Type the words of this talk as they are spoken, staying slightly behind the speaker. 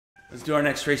Let's do our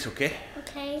next race, okay?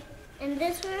 Okay. And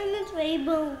this one is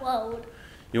Rainbow Road.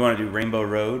 You want to do Rainbow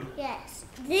Road? Yes.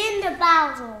 Then the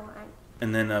Bowser one.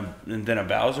 And then a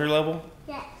Bowser level?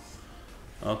 Yes.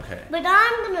 Okay. But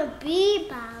I'm gonna be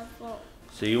Bowser.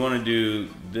 So you want to do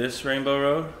this Rainbow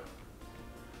Road?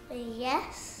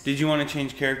 Yes. Did you want to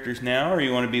change characters now, or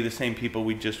you want to be the same people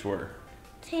we just were?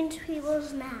 Change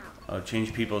people's now. Oh,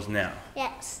 change people's now.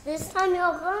 Yes. This time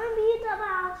you're gonna be the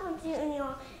Bowser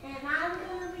Junior, and I'm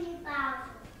gonna be Bowser.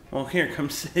 Well, here, come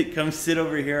sit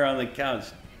over here on the couch.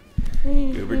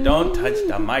 Goober, don't touch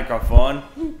the microphone.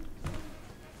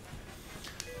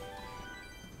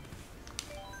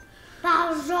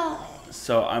 Bowser.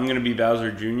 So I'm gonna be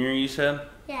Bowser Jr., you said?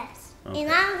 Yes. Okay.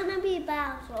 And I'm gonna be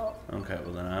Bowser. Okay,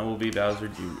 well then I will be Bowser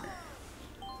Jr.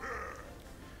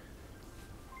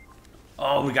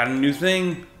 Oh, we got a new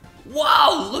thing.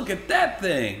 Whoa, look at that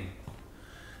thing.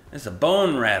 It's a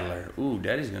bone rattler. Ooh,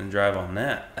 Daddy's gonna drive on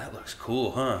that. That looks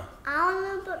cool, huh? I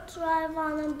wanna drive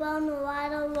on a bone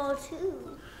rattler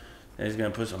too. Daddy's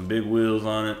gonna put some big wheels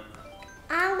on it.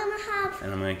 I'm gonna have.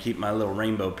 And I'm gonna keep my little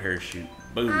rainbow parachute.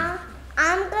 Boom.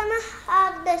 I'm gonna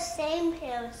have the same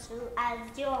parachute as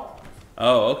yours.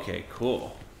 Oh, okay,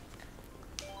 cool.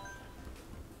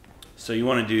 So you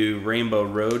want to do Rainbow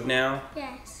Road now?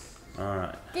 Yes. All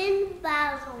right. Then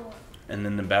Bowser one. And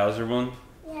then the Bowser one?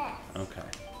 Yes. Okay.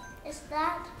 Is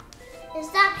that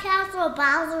castle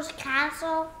Bowser's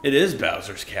castle? It is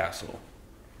Bowser's castle.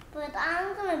 But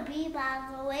I'm gonna be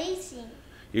Bowser racing.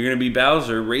 You're gonna be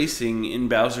Bowser racing in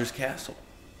Bowser's castle.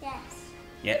 Yes.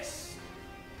 Yes.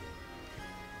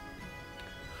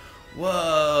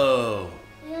 Whoa.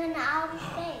 You're in outer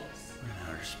space. We're in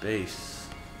outer space.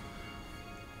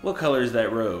 What color is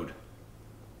that road?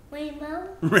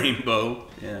 Rainbow. Rainbow.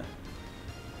 Yeah.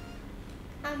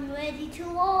 I'm ready to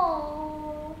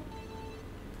roll.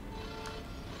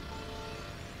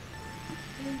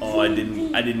 Oh, I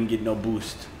didn't get no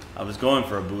boost. I was going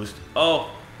for a boost. Oh.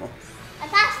 I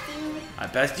passed you. I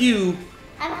passed you.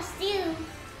 I passed you.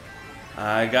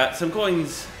 I got some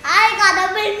coins. I got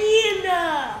a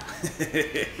banana.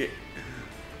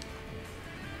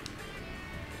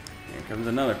 Here comes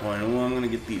another coin. Oh, I'm gonna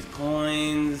get these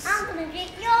coins. I'm gonna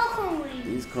get your coin.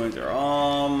 These coins are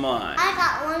all mine. I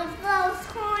got one of those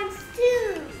coins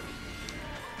too.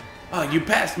 Oh, you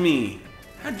passed me.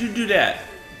 How'd you do that?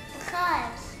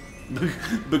 Because.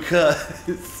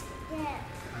 Because. Yeah.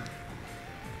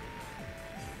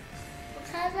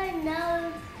 Because I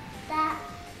know that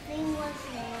thing was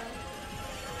there.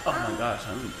 Oh my gosh,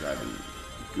 I'm driving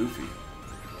goofy.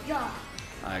 Yeah.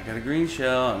 I got a green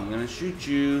shell. I'm gonna shoot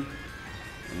you.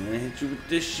 I'm gonna hit you with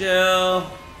this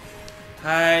shell.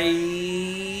 Hi,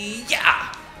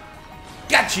 yeah,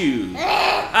 got you.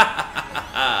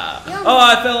 Oh,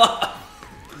 I fell off.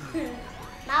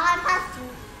 Now I passed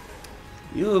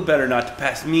you. You better not to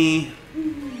pass me.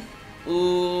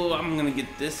 Ooh, I'm gonna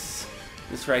get this.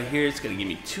 This right here. It's gonna give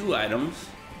me 2 items.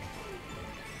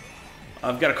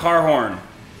 I've got a car horn.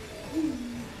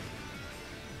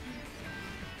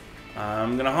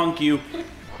 I'm gonna honk you.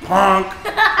 Honk!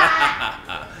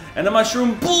 And a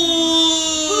mushroom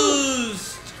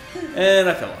boost! And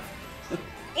I fell off.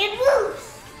 It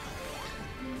moves.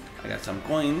 I got some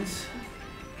coins.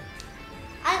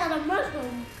 I got a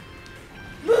mushroom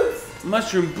boost.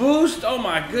 Mushroom boost? Oh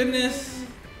my goodness.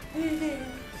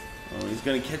 Oh, he's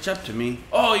gonna catch up to me.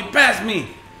 Oh, he passed me.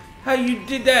 How you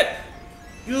did that?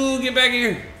 You get back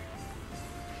here.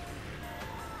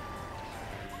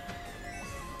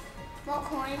 More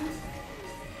coins.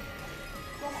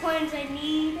 More coins I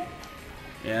need.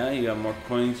 Yeah, you got more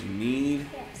coins you need.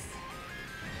 Yes.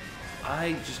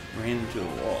 I just ran into a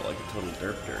wall like a total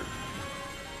derp.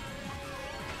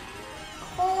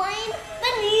 Coin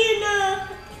banana.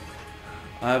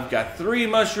 I've got 3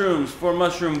 mushrooms for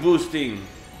mushroom boosting.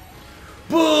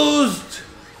 Boost!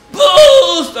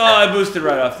 Boost! Oh, I boosted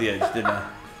right off the edge, didn't I?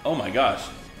 Oh my gosh.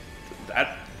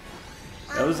 That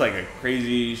was like a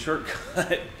crazy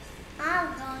shortcut.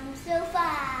 I'm going so I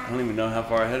fast. don't even know how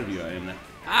far ahead of you I am now.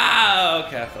 Ah,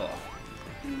 okay, I fell off.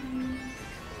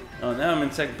 Oh, now I'm in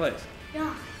 2nd place.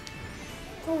 Yeah.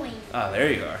 Coin. Ah, there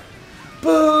you are.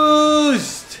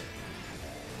 Boost!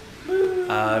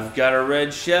 I've got a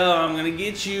red shell. I'm gonna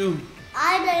get you.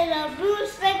 I need a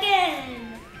boost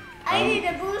again. I need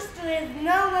a boost with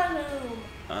no mushroom.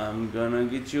 I'm gonna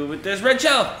get you with this red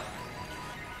shell.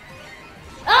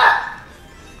 Ah!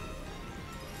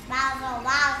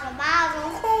 Bowser,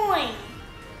 coin.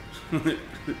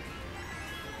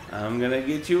 I'm gonna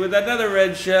get you with another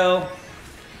red shell.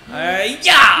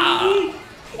 Yeah!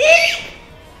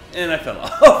 And I fell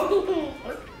off.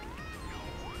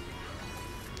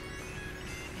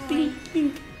 Ding,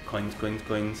 ding. Coins, coins,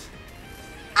 coins.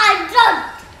 I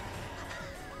jumped.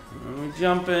 We're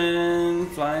jumping,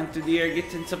 flying through the air,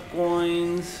 getting some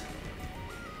coins.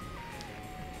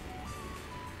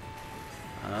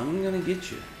 I'm gonna get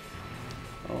you.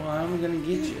 Oh, I'm gonna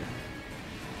get you.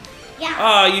 Yeah.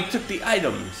 Oh, you took the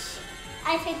items.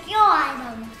 I took your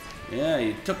items. Yeah,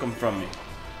 you took them from me.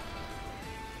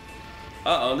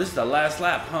 Uh-oh, this is the last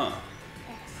lap, huh?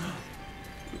 Yes.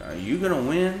 Are you gonna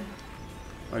win?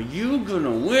 Are you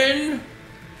gonna win?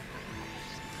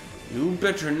 You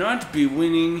better not be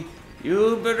winning.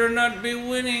 You better not be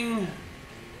winning.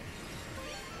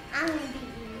 I'm gonna beat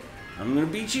you. I'm gonna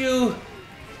beat you.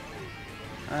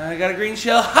 I got a green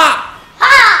shell. Ha!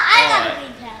 Ha! I got a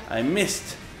green shell. I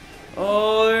missed.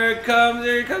 Oh, here it comes.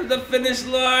 Here comes the finish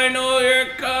line. Oh, here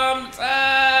it comes.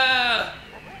 Ah!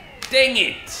 Dang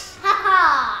it. Ha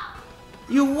ha!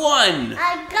 You won.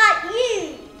 I got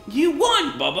you. You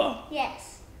won, Bubba. Yes.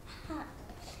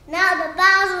 Now the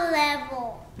Bowser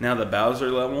level. Now the Bowser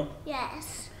level?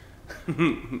 Yes.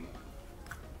 And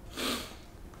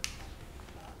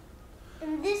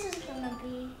And this is gonna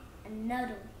be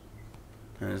another.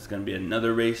 it's gonna be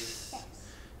another race Yes.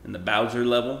 in the Bowser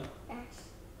level. Yes.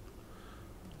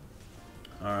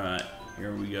 Alright,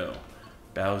 here we go.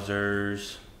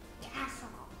 Bowser's Castle.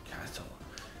 Castle.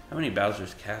 How many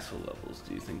Bowser's Castle levels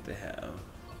do you think they have?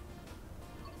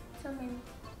 So many.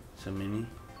 So many?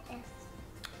 Yes.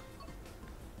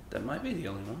 That might be the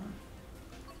only one.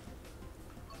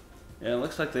 Yeah, it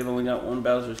looks like they've only got one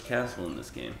Bowser's Castle in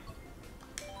this game.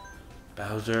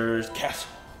 Bowser's Castle.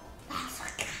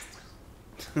 Bowser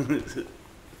Castle.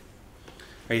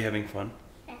 Are you having fun?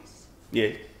 Yes.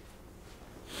 Yeah.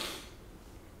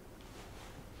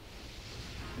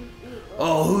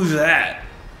 Oh, who's that?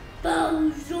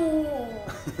 Bowser.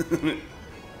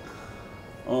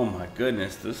 Oh my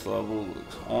goodness, this level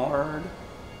looks hard.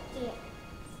 Yeah.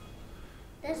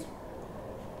 This.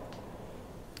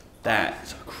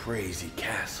 That's a crazy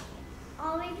castle.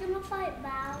 Are we gonna fight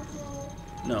Bowser?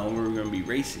 No, we're gonna be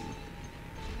racing.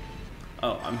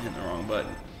 Oh, I'm hitting the wrong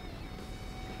button.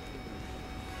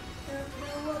 Don't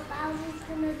know what Bowser's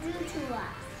gonna do to us.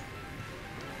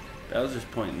 Bowser's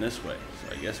pointing this way,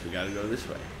 so I guess we gotta go this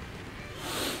way.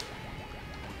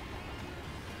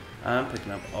 I'm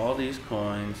picking up all these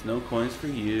coins. No coins for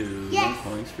you. Yes.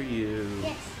 No coins for you.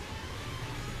 Yes.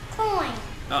 Coin.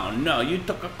 Oh no, you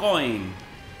took a coin.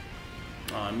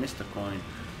 Oh, I missed a coin.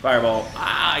 Fireball.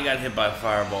 Ah, I got hit by a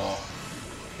fireball.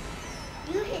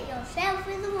 You hit yourself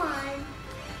with the one.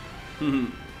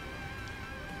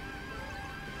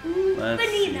 Let's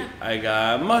see. Banana. I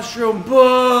got mushroom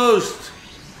boost.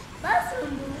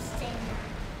 Mushroom boosting.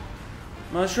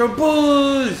 Mushroom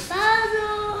boost.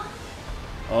 Bowser.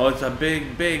 Oh, it's a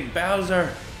big, big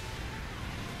Bowser.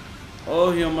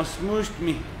 Oh, he almost smooshed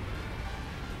me.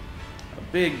 A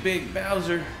big, big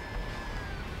Bowser.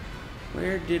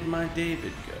 Where did my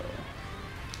David go?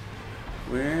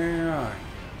 Where are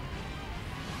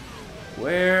you?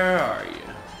 Where are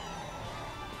you?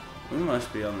 We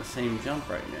must be on the same jump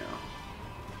right now.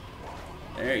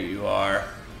 There you are.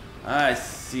 I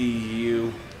see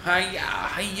you. Hiya,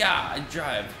 hiya, I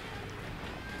drive.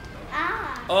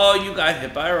 Ah. Oh, you got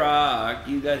hit by a rock.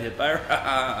 You got hit by a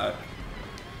rock.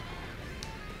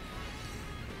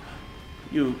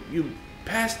 You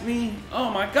passed me? Oh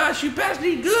my gosh, you passed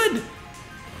me good.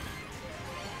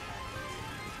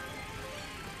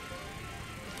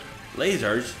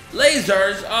 Lasers?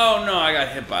 Lasers? Oh no, I got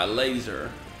hit by a laser.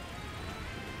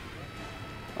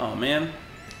 Oh man.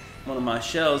 One of my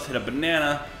shells hit a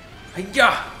banana.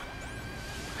 Hiya!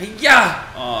 Hiya!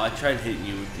 Oh, I tried hitting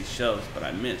you with these shells, but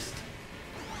I missed.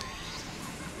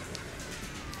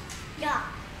 Yeah.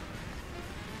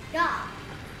 Yeah.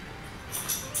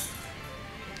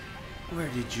 Where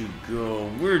did you go?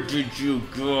 Where did you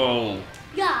go?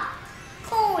 Yeah.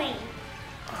 Coin.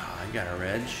 Oh, I got a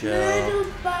red shell.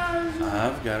 Little Bowser.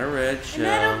 I've got a red Little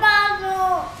shell.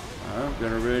 Bowser. I've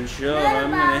got a red shell. Little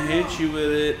I'm gonna Bowser. hit you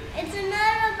with it. It's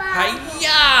another Bowser.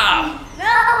 Hiya!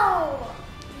 No.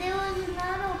 There was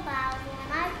another Bowser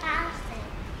and I passed it.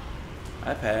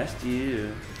 I passed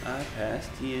you. I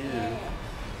passed you. Yeah.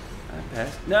 I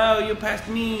passed. No, you passed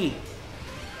me.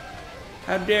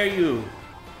 How dare you?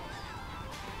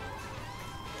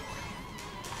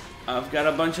 I've got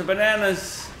a bunch of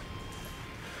bananas.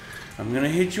 I'm gonna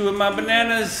hit you with my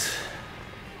bananas.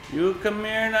 You come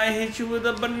here and I hit you with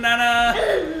a banana.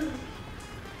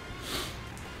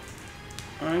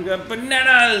 I got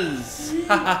bananas.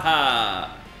 Ha ha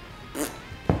ha.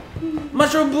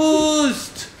 Mushroom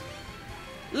boost.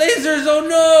 Lasers, oh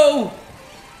no.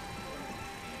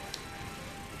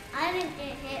 I didn't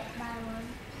get hit by one.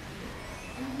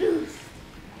 And boost.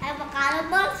 I got a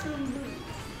mushroom boost.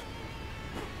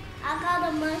 I got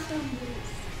a mushroom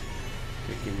boost.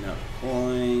 Picking up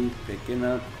coins, picking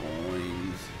up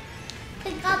coins.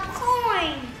 Pick up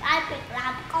coins. I picked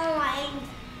up coins.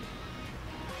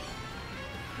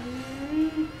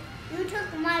 You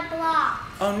took my block.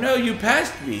 Oh no, you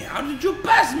passed me. How did you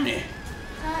pass me?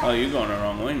 Oh, you're going the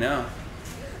wrong way now.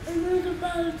 Another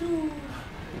Bowser.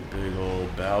 Big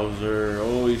old Bowser.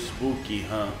 Oh, he's spooky,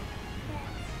 huh?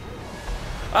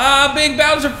 Ah, big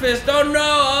Bowser fist. Oh no,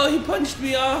 oh, he punched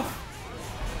me off.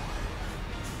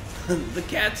 The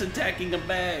cat's attacking a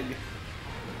bag.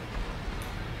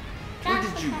 Where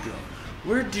did you go?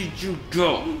 Where did you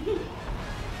go?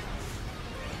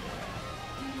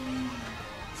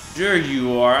 There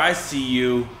you are. I see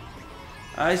you.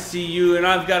 I see you, and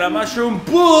I've got a mushroom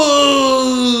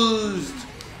boost.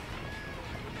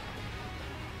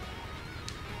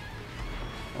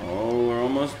 Oh, we're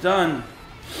almost done.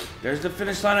 There's the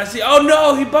finish line. I see. Oh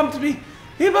no, he bumped me.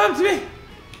 He bumped me.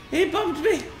 He bumped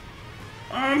me.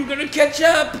 I'm gonna catch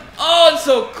up. Oh, it's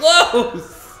so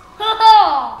close.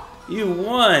 You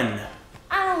won.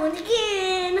 I won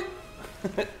again.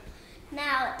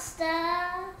 Now it's the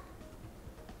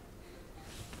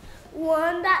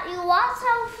one that you watch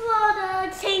out for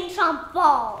the chain chomp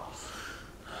balls.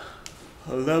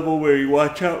 A level where you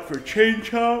watch out for chain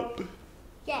chomp?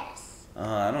 Yes.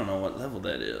 I don't know what level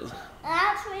that is.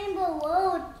 That's Rainbow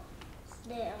Road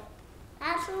still.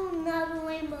 That's another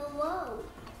Rainbow Road.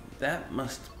 That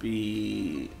must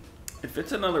be... If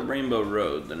it's another Rainbow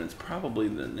Road, then it's probably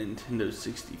the Nintendo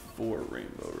 64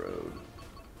 Rainbow Road.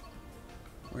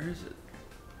 Where is it?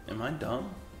 Am I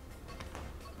dumb?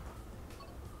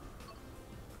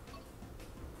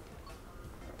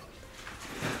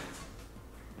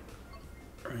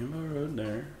 Rainbow Road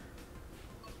there.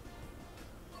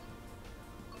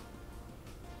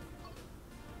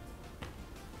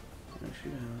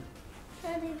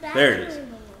 There it is.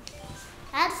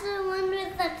 That's the one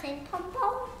with the chain chomp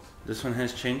balls? This one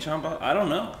has chain chomp? I don't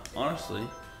know, honestly.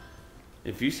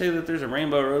 If you say that there's a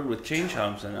Rainbow Road with chain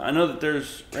chomps in it, I know that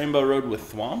there's Rainbow Road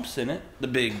with thwomps in it. The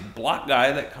big block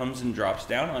guy that comes and drops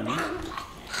down on you.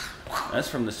 That's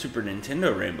from the Super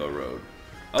Nintendo Rainbow Road.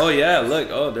 Oh yeah, look.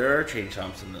 Oh, there are chain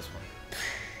chomps in this one.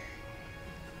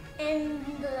 And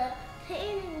the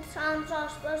chain chomps are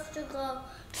supposed to go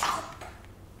chomp.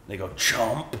 They go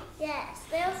chomp? Yes,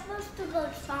 they're supposed to go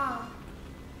chomp.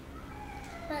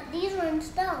 But these ones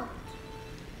don't.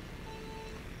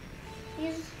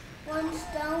 These ones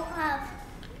don't have...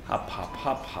 Hop, hop,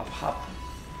 hop, hop, hop.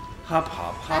 Hop,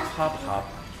 hop, hop, hop, hop.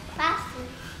 Faster.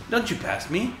 Don't you pass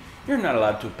me. You're not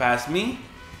allowed to pass me.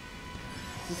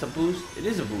 Is this a boost? It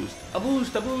is a boost. A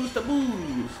boost, a boost, a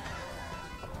boost.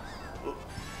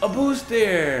 A boost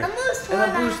there. A boost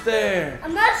and a boost there. A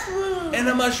mushroom. And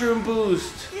a mushroom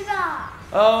boost. Yeah.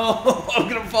 Oh, I'm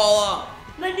going to fall off.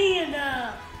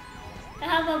 Banana. I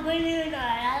have a banana. I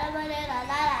have a banana.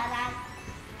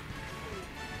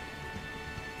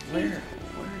 Where did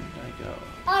I go?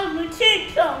 I'm a chain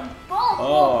chomp.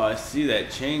 Oh, I see that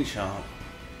chain chomp.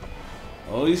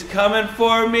 Oh, he's coming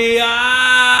for me.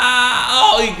 Ah!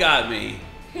 Oh, he got me.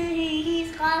 He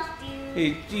squashed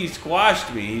you. He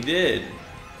squashed me. He did.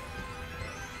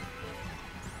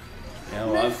 Yeah,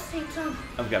 well,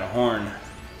 I've got a horn.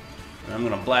 And I'm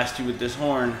going to blast you with this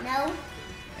horn. No.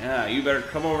 Yeah, you better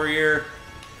come over here.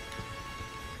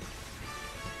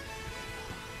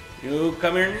 You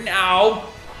come here now.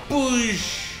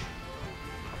 Boosh.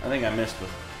 I think I missed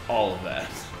with all of that.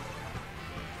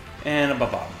 And a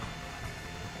ba-bum.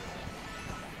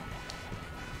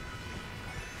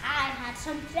 I had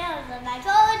some shells and I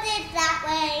told it that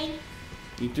way.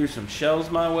 You threw some shells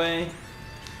my way.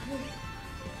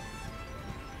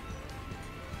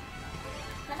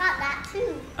 I got that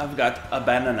too. I've got a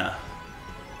banana.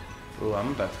 Oh,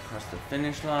 I'm about to cross the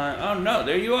finish line. Oh no,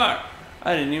 there you are.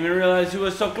 I didn't even realize you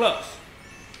were so close.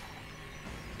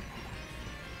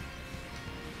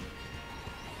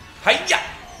 Hiya!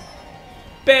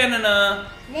 Banana!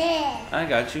 Yeah. I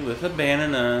got you with a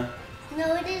banana.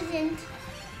 No, it isn't.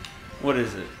 What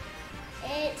is it?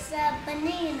 It's a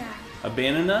banana. A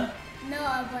banana? No,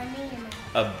 a banana.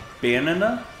 A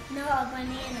banana? No, a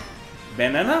banana.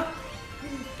 Banana?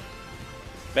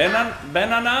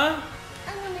 Banana?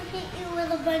 I'm gonna hit you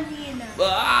with a banana.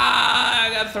 Ah, I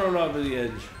got thrown over the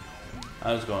edge.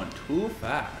 I was going too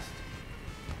fast.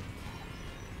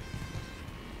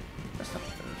 That's not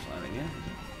the finish line again.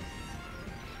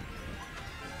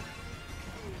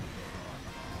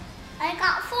 I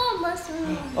got 4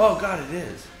 mushrooms. Oh God, it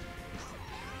is.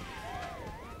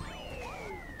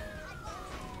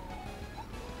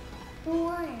 Who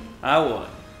won? I won.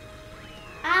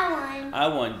 I won. I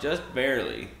won just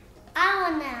barely. I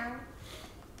won now.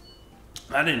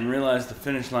 I didn't realize the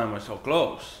finish line was so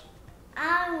close.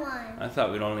 I won. I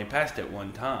thought we'd only passed it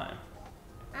one time.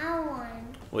 I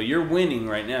won. Well, you're winning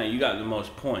right now. You got the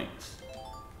most points.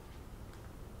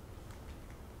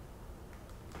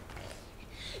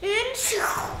 Into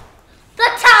the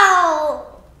toe.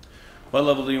 What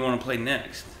level do you want to play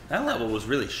next? That level was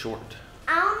really short.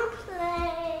 I want to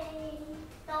play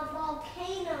the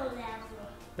volcano level.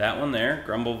 That one there,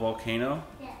 Grumble Volcano?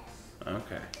 Yes.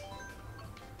 Okay.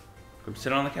 Come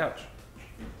sit on the couch.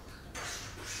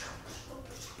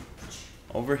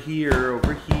 Over here,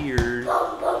 over here.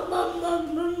 Boom, boom, boom,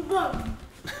 boom, boom, boom.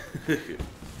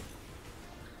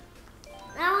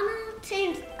 I want to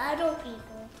change other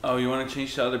people. Oh, you want to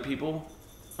change to other people?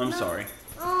 I'm sorry.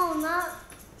 Oh, not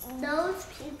those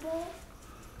people.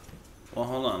 Well,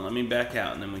 hold on. Let me back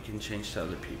out, and then we can change to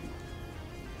other people.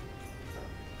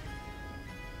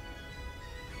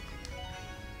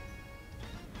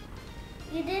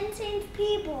 You didn't change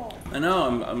people. I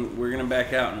know. We're gonna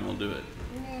back out, and we'll do it.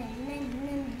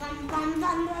 Bum, bum,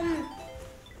 bum, bum.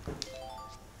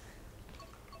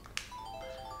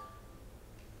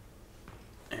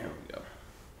 There we go.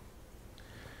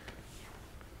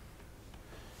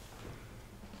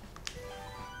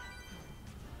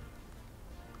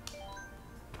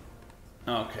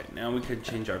 Okay, now we can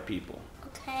change our people.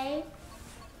 Okay.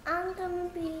 I'm gonna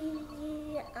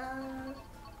be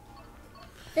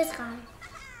this guy.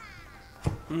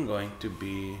 I'm going to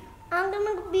be... I'm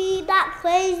gonna be that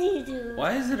crazy dude.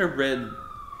 Why is it a red...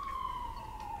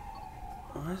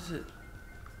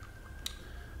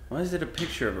 Why is it a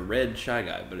picture of a red Shy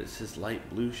Guy, but it says light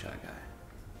blue Shy Guy?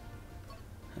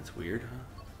 That's weird,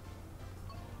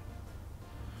 huh?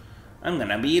 I'm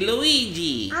gonna be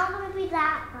Luigi. I'm gonna be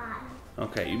that guy.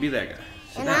 Okay, you be that guy.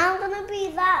 And I'm gonna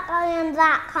be that guy in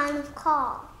that kind of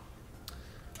car.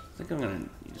 I think I'm gonna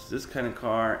use this kind of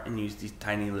car and use these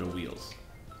tiny little wheels.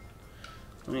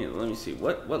 Let me see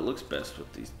what looks best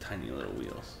with these tiny little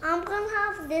wheels. I'm gonna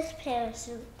have this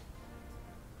parachute.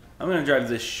 I'm gonna drive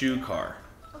this shoe car.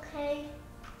 Okay.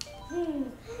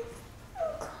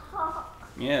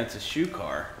 Yeah, it's a shoe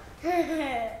car.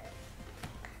 That's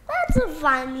a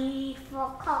funny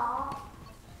car.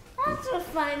 That's a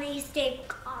funny shaped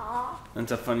car.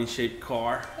 That's a funny shaped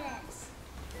car. Yes.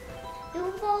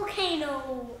 Do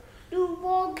volcano. Do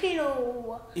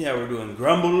volcano. Yeah, we're doing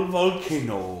Grumble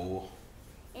Volcano.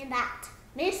 And that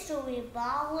mystery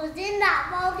ball was in that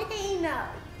volcano.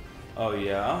 Oh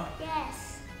yeah?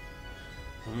 Yes.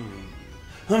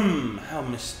 How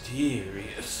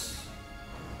mysterious.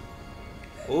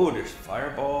 Oh, there's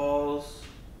fireballs.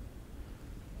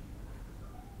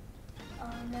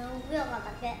 Oh no, we're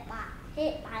gonna get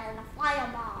hit by the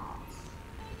fireballs.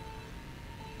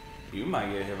 You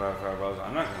might get hit by fireballs.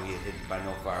 I'm not gonna get hit by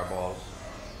no fireballs.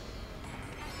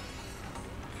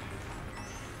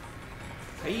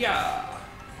 Hey-ya!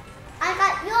 I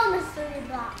got your mystery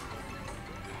block.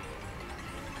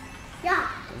 Yeah,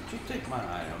 Don't you take my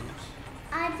items.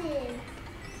 I did.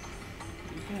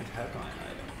 You can't have my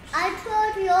items. I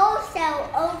threw your cell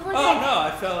over Oh there. no,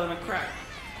 I fell in a crack.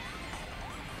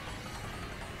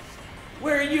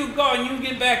 Where are you going? You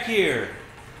get back here.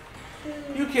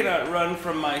 You cannot run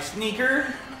from my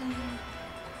sneaker.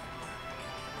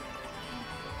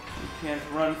 You can't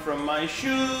run from my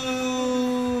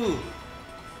shoe.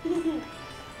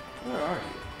 Where are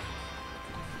you?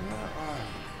 Where are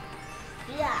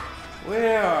you? Yeah.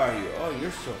 Where are you? Oh,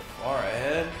 you're so far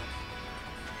ahead.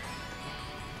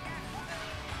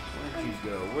 Where'd you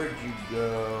go? Where'd you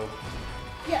go?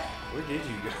 Yeah. Where did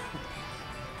you go?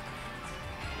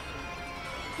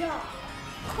 Yeah.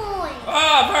 Coin.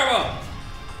 Ah, fireball!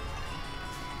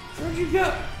 Where'd you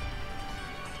go?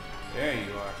 There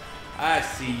you are. I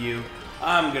see you.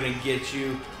 I'm gonna get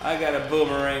you. I got a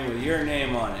boomerang with your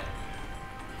name on it.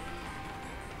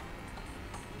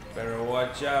 Better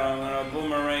watch out, I'm gonna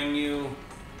boomerang you.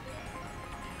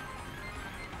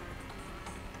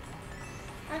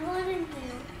 I'm going in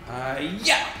here.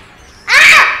 Yeah!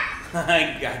 Ah!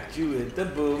 I got you with the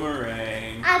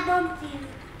boomerang. I bumped you.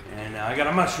 And now I got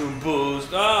a mushroom boost.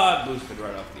 Oh, I boosted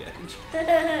right off the edge.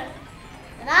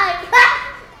 And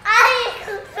I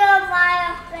control right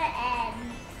off the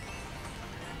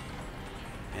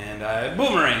end. And I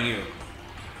boomerang you.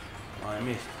 Oh, I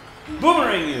missed.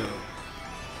 Boomerang you.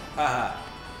 Ha ha.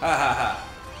 Ha ha ha.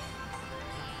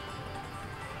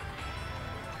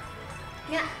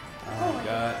 Yeah. I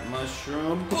got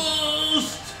mushroom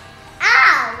boost.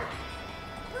 Ow!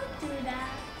 Don't do that.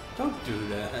 Don't do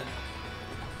that.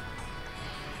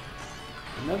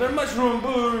 Another mushroom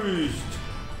boost.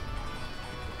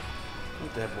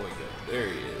 Where'd that boy go? There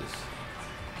he is.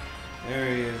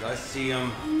 There he is. I see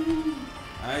him.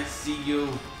 I see you.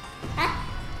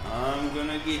 I'm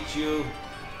gonna get you.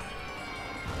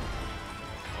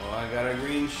 Oh, I got a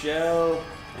green shell.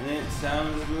 And it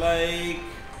sounds like...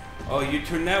 Oh, you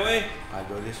turn that way? I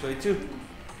go this way too.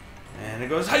 And it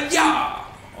goes, hi-ya!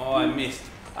 Oh, I missed.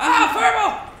 Ah,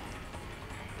 fireball!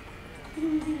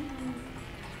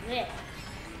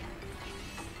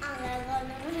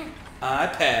 I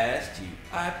passed you.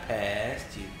 I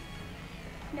passed you.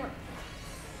 No.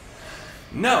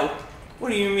 No? What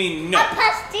do you mean no? I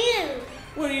passed you.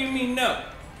 What do you mean no?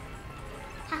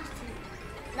 Passed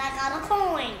you. Like on a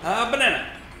coin.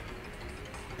 Banana.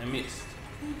 I missed.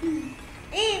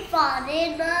 It falls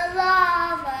in the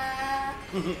lava.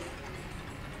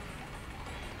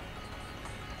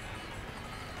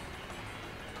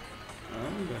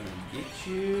 I'm gonna get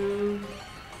you.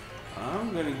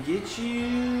 I'm gonna get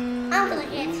you. I'm gonna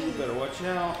get Ooh, you. Better watch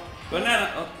out.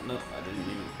 Banana. Oh, no, I didn't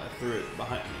even. I threw it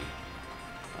behind me.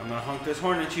 I'm gonna honk this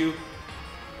horn at you.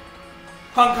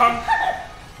 Honk, honk.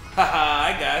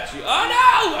 Haha, I got you. Oh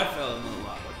no! I fell in the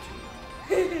lava too.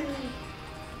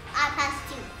 I passed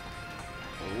you.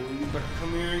 Oh, you better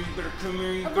come here. You better come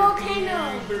here. You A better come here.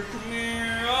 volcano. You better come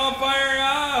here. Oh, fire!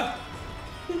 Ah!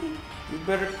 You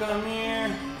better come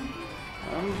here.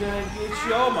 I'm gonna get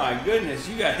you. Oh my goodness,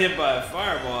 you got hit by a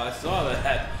fireball. I saw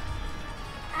that.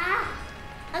 Ah,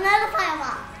 another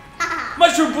fireball.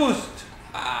 Mushroom boost!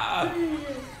 Ah! I'm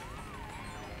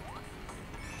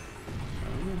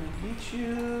gonna get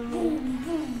you. Boom,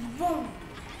 boom, boom.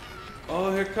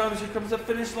 Oh, here comes the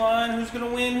finish line. Who's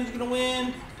gonna win? Who's gonna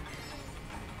win?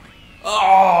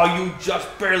 Oh, you just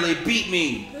barely beat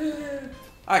me.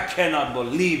 I cannot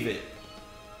believe it.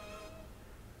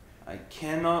 I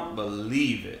cannot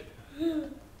believe it.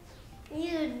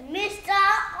 You missed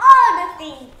out all the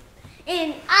things.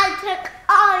 And I took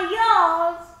all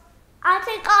yours. I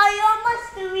took all your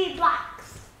mystery blocks.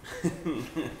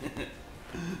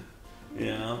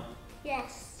 Yeah.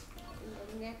 Yes.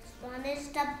 And the next one is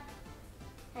the...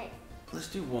 Hey, Let's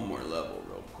do one more level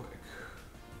real quick.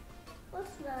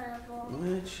 what's the level?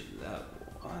 Which level?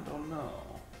 I don't know.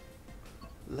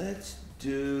 Let's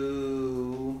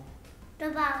do... The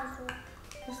Bowser.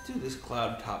 Let's do this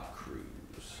cloud top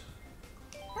cruise.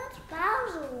 That's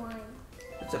Bowser one.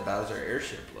 It's a Bowser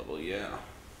airship level, yeah.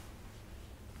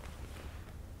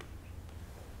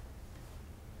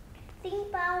 I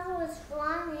think Bowser was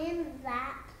flying in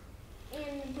that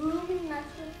and booming us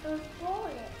with those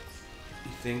bullets.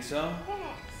 You think so?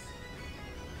 Yes.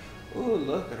 Oh,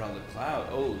 look at all the clouds.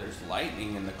 Oh, there's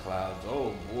lightning in the clouds.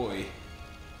 Oh boy.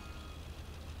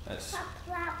 That's Flap,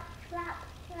 flap, flap,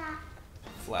 flap.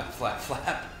 flap, flap,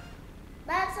 flap.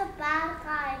 That's a bad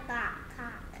guy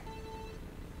backpack.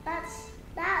 That's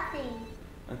that thing.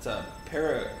 That's a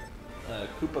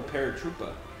Koopa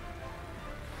Paratroopa.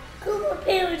 Koopa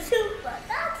Paratroopa.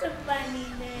 That's a funny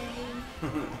name.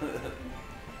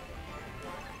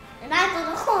 And I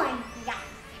got a coin. Yeah.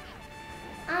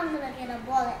 I'm gonna get a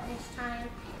bullet this time.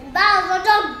 And Bowser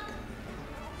jump.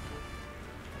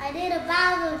 I did a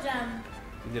Bowser jump.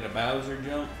 You did a Bowser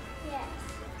jump? Yes.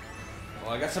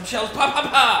 Well, I got some shells. Pa pa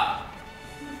pa!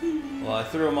 Well, I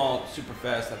threw them all super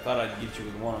fast. I thought I'd get you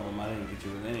with one of them. I didn't get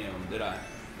you with any of them, did I?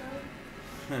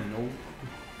 No.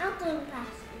 I'm going past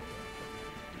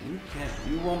You can't.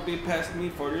 You won't be past me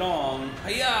for long.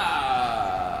 Hiya!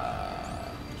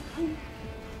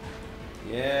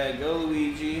 Yeah, go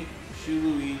Luigi. Shoot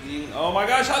Luigi. Oh my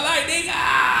gosh, a lightning!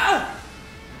 Ah!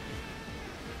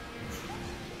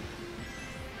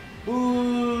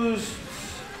 Boosts!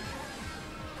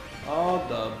 All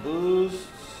the boosts.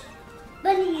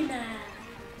 Banana.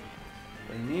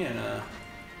 Banana.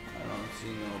 I don't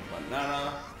see no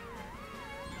banana.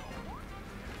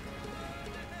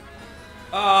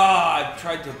 Ah, I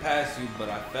tried to pass you, but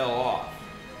I fell off.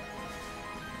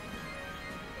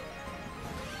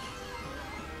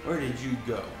 Where did you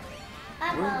go?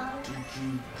 Where did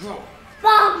you go?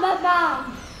 Bomb, bomb,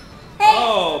 bomb. Hey.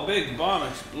 Oh, big bomb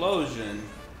explosion.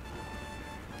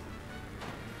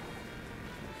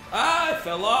 Ah, I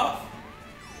fell off.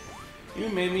 You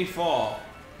made me fall.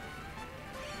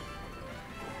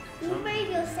 You made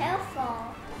yourself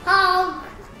fall. Oh.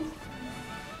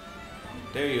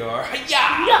 There you are. Hiya!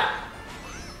 Yeah.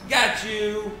 Got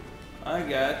you. I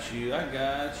got you. I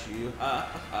got you. Ha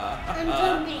ha ha. I'm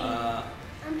jumping.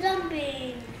 I'm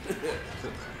jumping.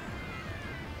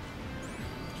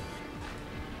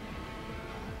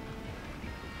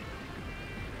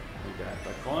 We got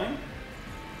the coin.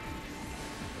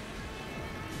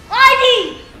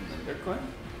 Lightning. Another coin.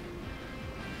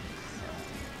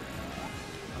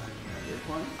 Another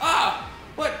coin. Ah!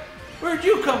 What? Where'd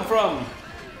you come from?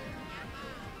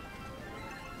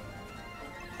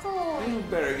 You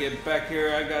better get back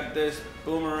here. I got this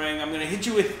boomerang. I'm gonna hit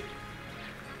you with.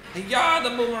 Hiya, the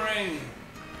boomerang.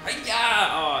 Hiya!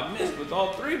 Oh, I missed with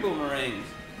all 3 boomerangs.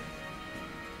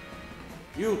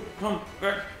 You come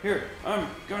back here. I'm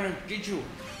gonna get you.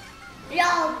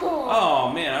 Yo, boy. Oh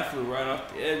man, I flew right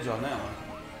off the edge on that one.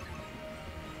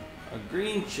 A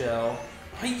green shell.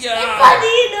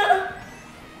 Hiya!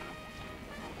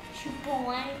 It's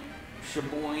Shaboing.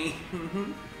 Shaboing.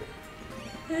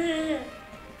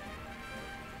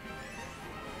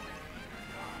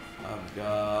 I've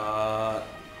got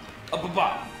up a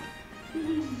bot.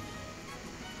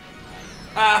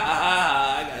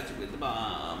 I got you with the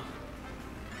bomb.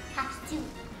 Has to.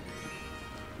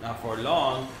 Not for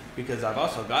long, because I've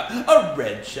also got a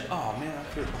red shell. Oh man, I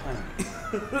threw it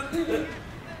behind me.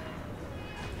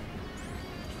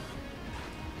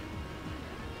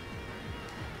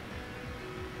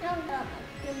 No, gonna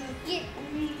get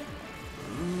me.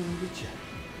 I'm gonna get you.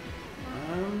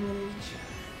 I'm gonna get you.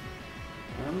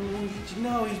 I'm gonna get you.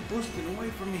 No, he's boosting away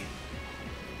from me.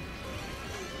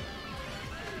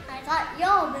 I got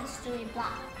your mystery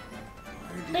block.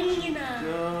 Where did you Banana.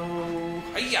 go?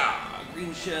 Hiya!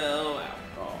 Green shell out.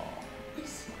 Oh.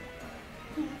 This.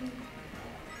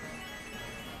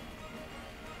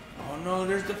 Oh no,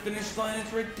 there's the finish line.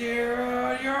 It's right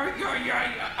there.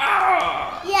 Yeah.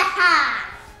 Ah! Yeah.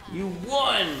 You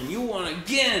won. You won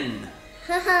again.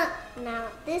 Now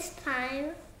this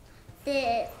time,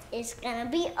 this is gonna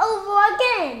be over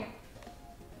again.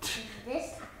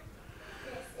 This time,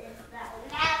 this is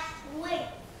the last win.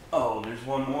 Oh, there's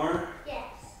one more? Yes.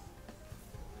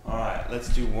 Alright, let's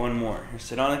do one more. Here,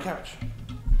 sit on the couch.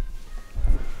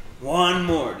 One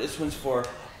more. This one's for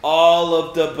all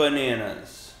of the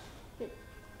bananas.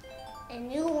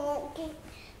 And you won't get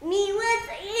me with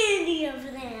any of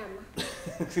them.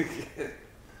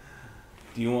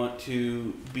 Do you want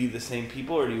to be the same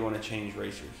people or do you want to change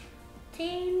racers?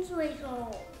 Teams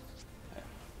Wiggle.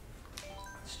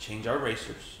 Let's change our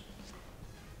racers.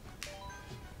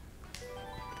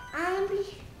 I'm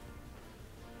be.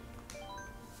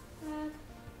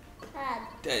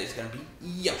 Daddy's gonna be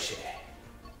Yoshi.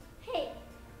 Hey,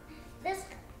 this.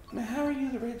 Now, how are you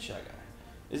the red shot guy?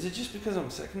 Is it just because I'm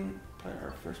second player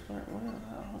or first player? Well,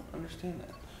 I don't understand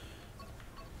that.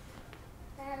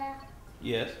 Dada,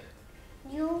 Yes.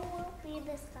 you will be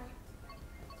this guy.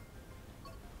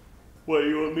 What,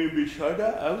 you want me to be Shy Guy?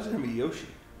 I was gonna be Yoshi.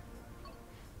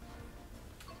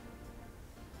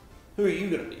 Who are you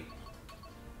gonna be?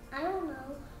 I don't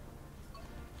know.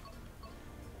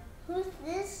 Who's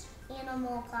this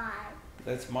animal guy?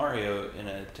 That's Mario in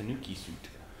a tanuki suit.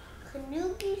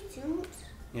 Kanuki suit?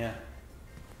 Yeah,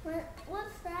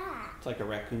 What's that? it's like a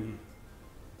raccoon.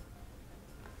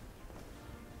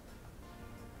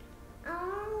 I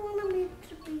want me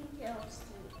to be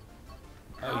Yoshi.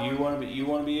 Oh, you want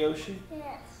to be Yoshi?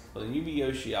 Yes. Well, then you be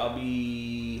Yoshi. I'll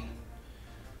be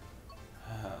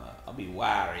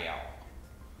Wario.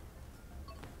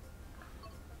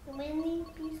 You made me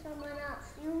be someone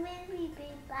else. You made me be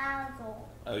Bowser.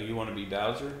 Oh, you want to be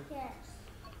Bowser? Yes.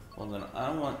 Well, then I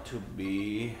want to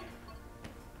be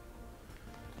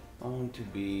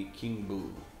King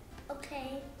Boo.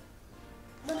 Okay.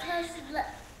 Because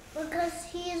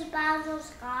he is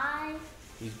Bowser's guy.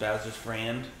 He's Bowser's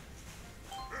friend.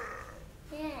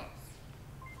 Yes.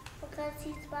 Because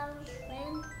he's Bowser's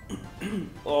friend.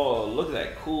 Oh, look at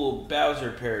that cool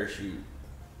Bowser parachute.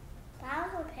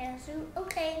 Bowser parachute.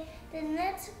 Okay, then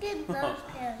let's get those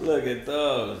parachutes. Look at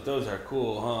those. Those are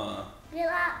cool, huh? Get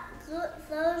out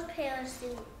those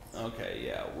parachutes. Okay,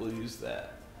 yeah, we'll use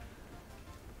that.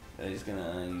 And he's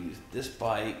gonna use this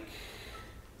bike.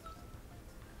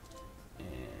 And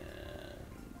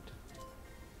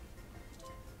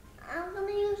I'm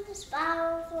gonna use this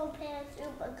Bowser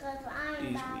parachute because I'm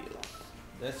these Bowser.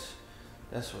 wheels.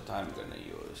 That's what I'm gonna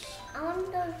use. I want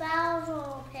the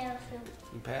Bowser parachute.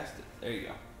 You passed it. There you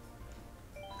go.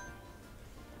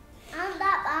 I'm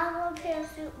that Bowser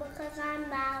parachute because I'm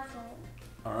Bowser.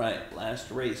 All right,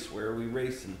 last race. Where are we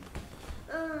racing?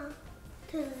 To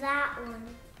that one.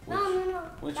 Which- No.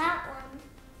 which That one.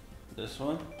 This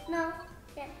one? No.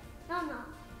 Yeah. No.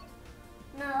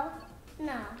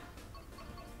 No.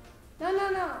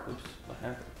 Oops, what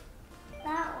happened?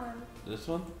 That one. This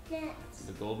one? Yes.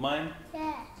 The gold mine?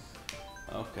 Yes.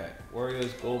 Okay,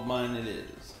 Wario's gold mine it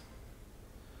is.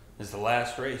 It's the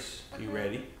last race. You Okay.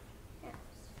 ready? Yes.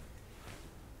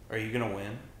 Are you gonna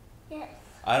win? Yes.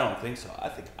 I don't think so. I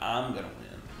think I'm gonna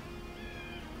win.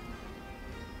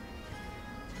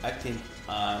 I think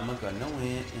I'm gonna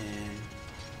win.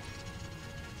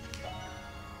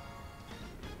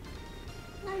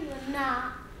 No, you're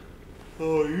not.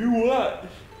 Oh, you what?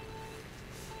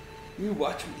 You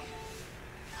watch me.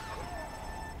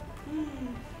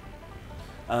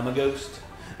 I'm a ghost.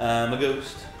 I'm a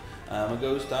ghost. I'm a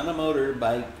ghost on a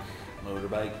motorbike.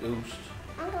 Motorbike ghost.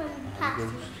 I'm going to I'm a pass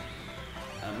ghost.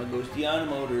 I'm a ghosty on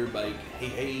a motorbike. Hey,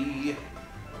 hey.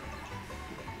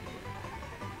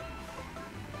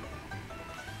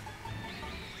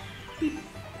 Beep,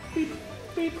 beep,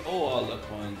 beep. Oh, all the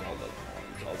coins, all the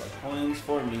coins, all the coins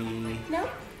for me.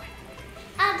 Nope.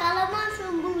 I got a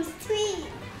mushroom boost tree.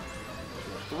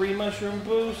 3 mushroom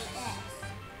boosts. Yes.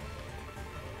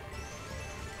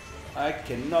 I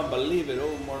cannot believe it.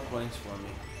 Oh, more coins for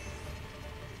me.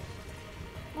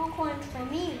 More coins for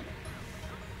me.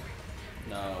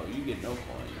 No, you get no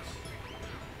coins.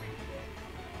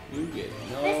 You get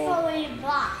no. This already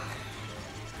block.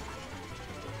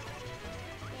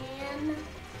 And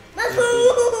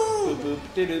mushroom.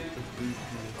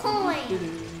 Coin.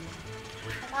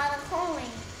 I got a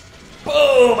coin.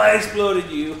 Boom! I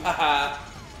exploded you. Haha.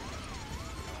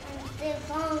 I'm still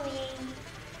going.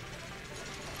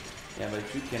 Yeah, but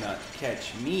you cannot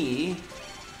catch me.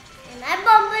 And I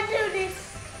bump into this.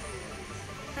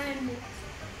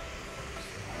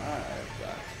 I've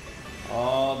got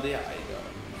all the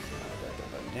items. I've got the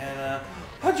banana.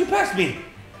 How'd you pass me?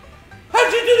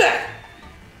 How'd you do that?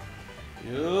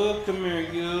 You, come here,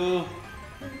 you.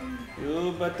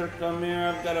 You better come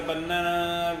here. I've got a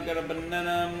banana. I've got a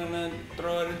banana. I'm gonna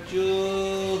throw it at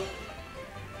you.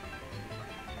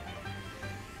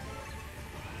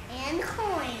 And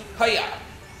coin. Hiya!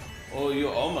 Oh, you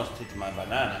almost hit my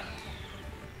banana.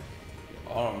 You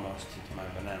almost hit my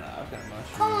banana. I've got a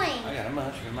mushroom. Coin. I got a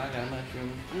mushroom. I got a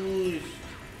mushroom. Boost.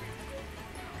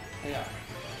 Hiya.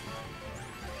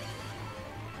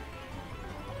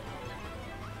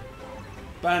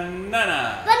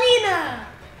 Banana. Banana.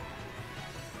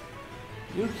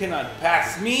 You cannot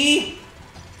pass me.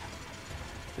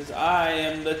 Because I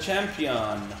am the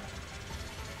champion.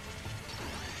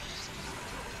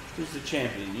 Who's the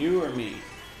champion? You or me?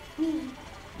 Me.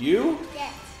 You?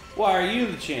 Yes. Why are you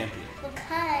the champion?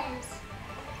 Because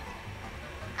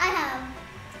I have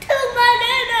 2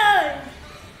 bananas.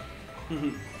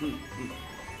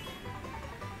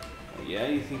 Oh, yeah,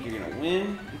 you think you're gonna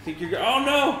win? You think you're gonna? Oh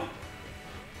no!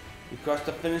 You crossed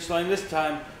the finish line this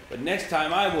time, but next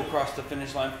time I will cross the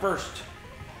finish line first.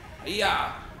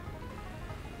 Yeah.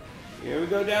 Here we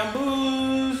go down.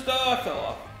 Boost! Oh, I fell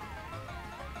off.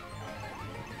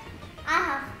 I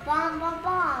have bomb, bomb,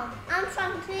 bomb. I'm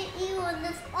trying to hit you with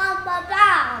this bomb, bomb, bomb.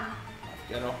 I've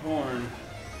got a horn.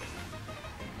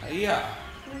 Yeah.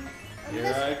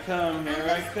 Here I come. Here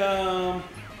I come.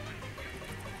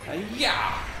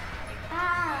 Yeah.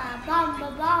 Ah, bomb,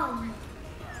 bomb, bomb.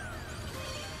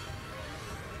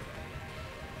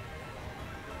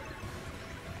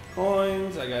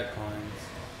 Coins. I got coins.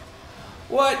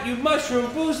 What? You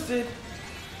mushroom boosted?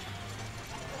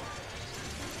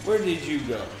 Where did you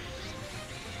go?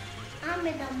 I'm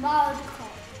in a Mario Kart.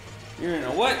 You're in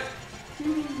a what?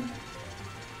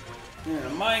 You're in a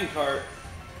mine cart.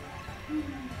 You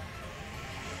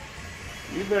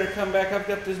better come back. I've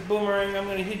got this boomerang I'm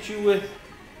gonna hit you with.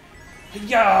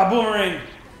 Yeah, boomerang.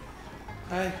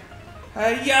 Hi.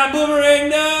 Yeah, boomerang,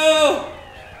 no!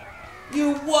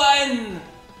 You won!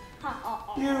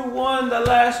 You won the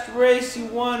last race. You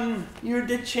won. You're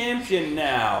the champion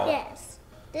now. Yes.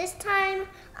 This time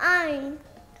I'm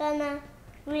gonna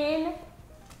win.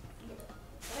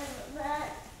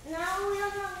 But now we're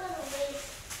not gonna race.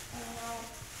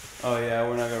 Oh yeah,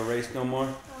 we're not gonna race no more.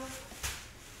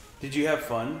 Did you have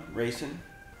fun racing?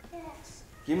 Yes.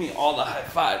 Give me all the high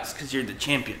fives, because you're the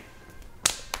champion.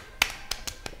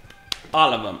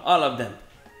 All of them. All of them.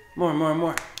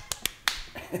 More.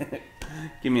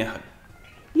 Give me a hug.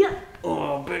 Yeah.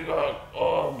 Oh, big hug.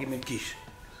 Oh, give me a kiss.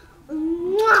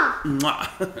 Mwah.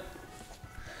 Mwah.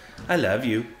 I love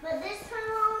you. But this time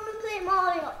I want to play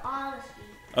Mario Odyssey.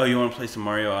 Oh, you want to play some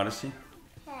Mario Odyssey?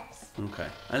 Yes. Okay.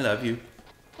 I love you.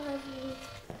 Love you.